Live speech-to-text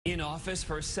In office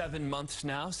for 7 months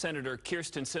now, Senator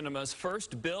Sinema's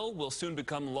first bill will soon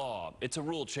become law. It's a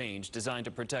rule change designed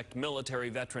to protect military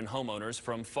veteran homeowners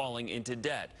from falling into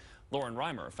debt. Lauren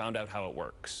Reimer found out how it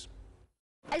works.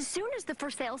 As soon as the for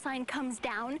sale sign comes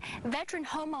down, veteran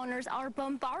homeowners are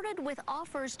bombarded with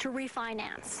offers to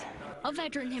refinance. A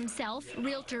veteran himself,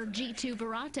 realtor G2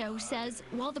 Verato, says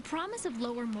while the promise of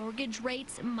lower mortgage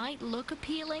rates might look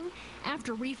appealing,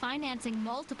 after refinancing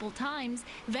multiple times,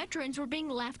 veterans were being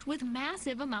left with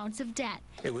massive amounts of debt.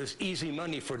 It was easy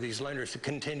money for these lenders to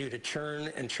continue to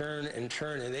churn and churn and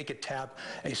churn, and they could tap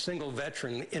a single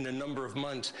veteran in a number of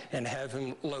months and have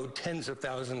him load tens of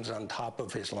thousands on top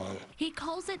of his loan. He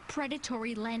calls it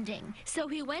predatory lending. So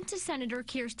he went to Senator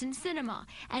Sinema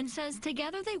and says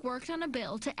together they worked on a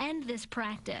bill to end this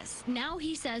practice. Now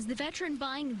he says the veteran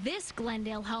buying this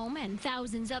Glendale home and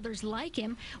thousands others like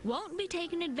him won't be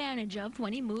taken advantage of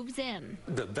when he moves in.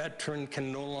 The veteran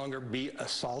can no longer be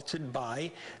assaulted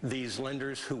by these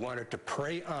lenders who wanted to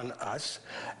prey on us,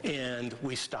 and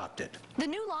we stopped it. The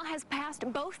new law has passed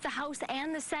both the House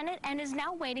and the Senate and is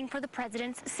now waiting for the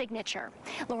president's signature.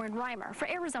 Lauren Reimer for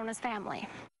Arizona's Family.